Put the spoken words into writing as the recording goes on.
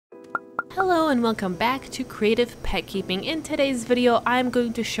Hello and welcome back to Creative Pet Keeping. In today's video, I'm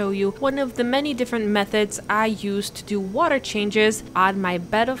going to show you one of the many different methods I use to do water changes on my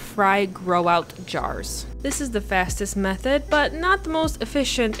Betta Fry grow out jars. This is the fastest method, but not the most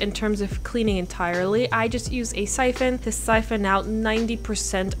efficient in terms of cleaning entirely. I just use a siphon to siphon out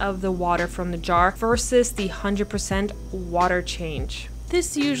 90% of the water from the jar versus the 100% water change.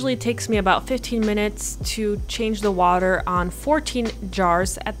 This usually takes me about 15 minutes to change the water on 14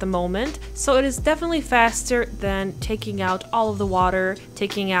 jars at the moment, so it is definitely faster than taking out all of the water,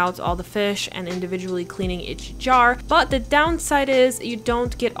 taking out all the fish, and individually cleaning each jar. But the downside is you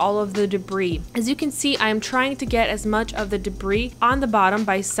don't get all of the debris. As you can see, I am trying to get as much of the debris on the bottom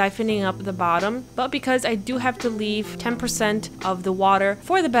by siphoning up the bottom, but because I do have to leave 10% of the water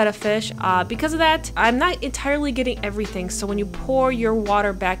for the betta fish, because of that, I'm not entirely getting everything. So when you pour your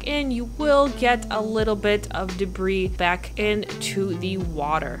water back in, you will get a little bit of debris back into the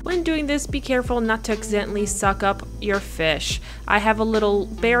water. When doing this, be careful not to accidentally suck up your fish. I have a little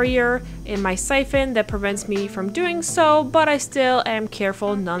barrier in my siphon that prevents me from doing so, but I still am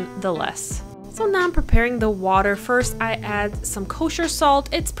careful nonetheless. So now I'm preparing the water. First, I add some kosher salt.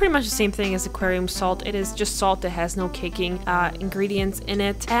 It's pretty much the same thing as aquarium salt. It is just salt that has no caking ingredients in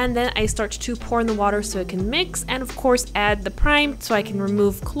it. And then I start to pour in the water so it can mix, and of course add the prime so I can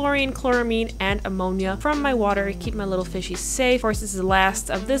remove chlorine, chloramine, and ammonia from my water. Keep my little fishies safe. Of course, this is the last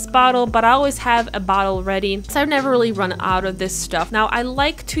of this bottle, but I always have a bottle ready, so I've never really run out of this stuff. Now, I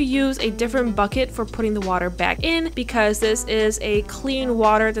like to use a different bucket for putting the water back in because this is a clean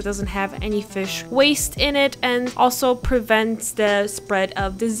water that doesn't have any fish waste in it, and also prevents the spread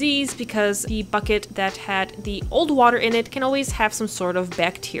of disease because the bucket that had the old water in it can always have some sort of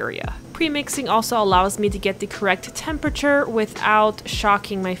bacteria. Pre-mixing also allows me to get the correct temperature without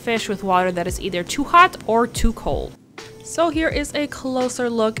shocking my fish with water that is either too hot or too cold. So here is a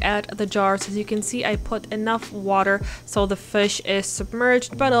closer look at the jars. As you can see, I put enough water so the fish is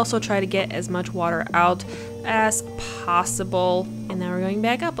submerged, but also try to get as much water out as possible. And now we're going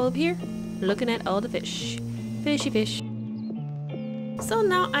back up here, looking at all the fish. Fishy fish. So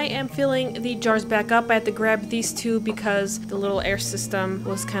now I am filling the jars back up. I had to grab these two because the little air system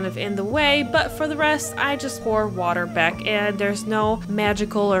was kind of in the way, but for the rest, I just pour water back in. There's no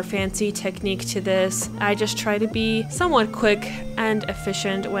magical or fancy technique to this. I just try to be somewhat quick and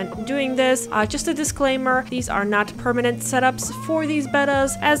efficient when doing this. Just a disclaimer, these are not permanent setups for these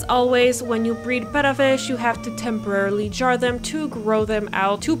bettas. As always, when you breed betta fish, you have to temporarily jar them to grow them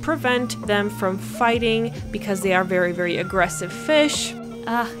out to prevent them from fighting because they are very, very aggressive fish.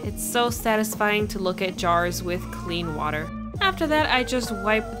 It's so satisfying to look at jars with clean water. After that, I just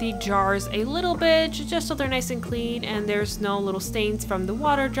wipe the jars a little bit just so they're nice and clean and there's no little stains from the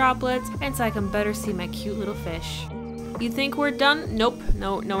water droplets, and so I can better see my cute little fish. You think we're done? Nope,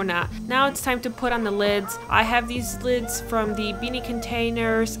 no we're not. Now it's time to put on the lids. I have these lids from the beanie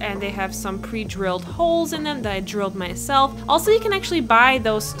containers and they have some pre-drilled holes in them that I drilled myself. Also, you can actually buy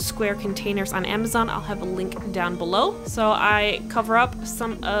those square containers on Amazon. I'll have a link down below. So I cover up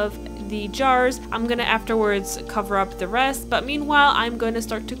some of the jars. I'm gonna afterwards cover up the rest, but meanwhile I'm going to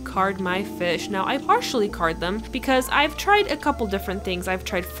start to card my fish. Now, I partially card them because I've tried a couple different things. I've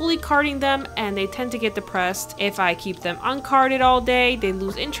tried fully carding them and they tend to get depressed if I keep them uncarded all day. They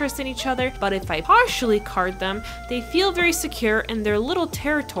lose interest in each other. But if I partially card them, they feel very secure in their little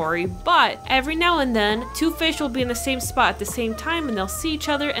territory. But every now and then, two fish will be in the same spot at the same time and they'll see each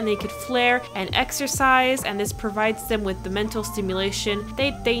other and they could flare and exercise, and this provides them with the mental stimulation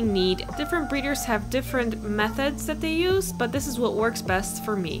they need. Different breeders have different methods that they use, but this is what works best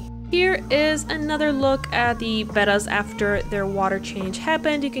for me. Here is another look at the bettas after their water change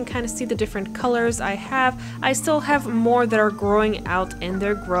happened. You can kind of see the different colors I have. I still have more that are growing out in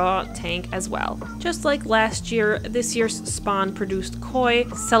their grow out tank as well. Just like last year, this year's spawn produced koi,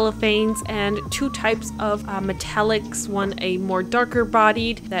 cellophanes, and two types of metallics. One a more darker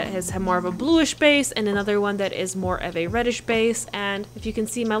bodied that has more of a bluish base, and another one that is more of a reddish base. And if you can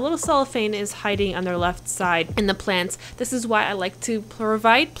see, my little cellophane is hiding on their left side in the plants. This is why I like to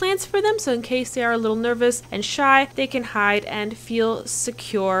provide plants for them, so in case they are a little nervous and shy, they can hide and feel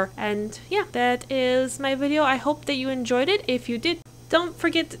secure. And yeah, that is my video. I hope that you enjoyed it. If you did, don't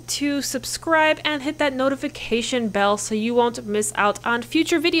forget to subscribe and hit that notification bell so you won't miss out on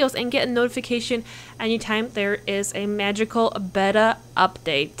future videos and get a notification anytime there is a magical betta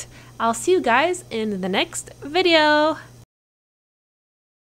update. I'll see you guys in the next video.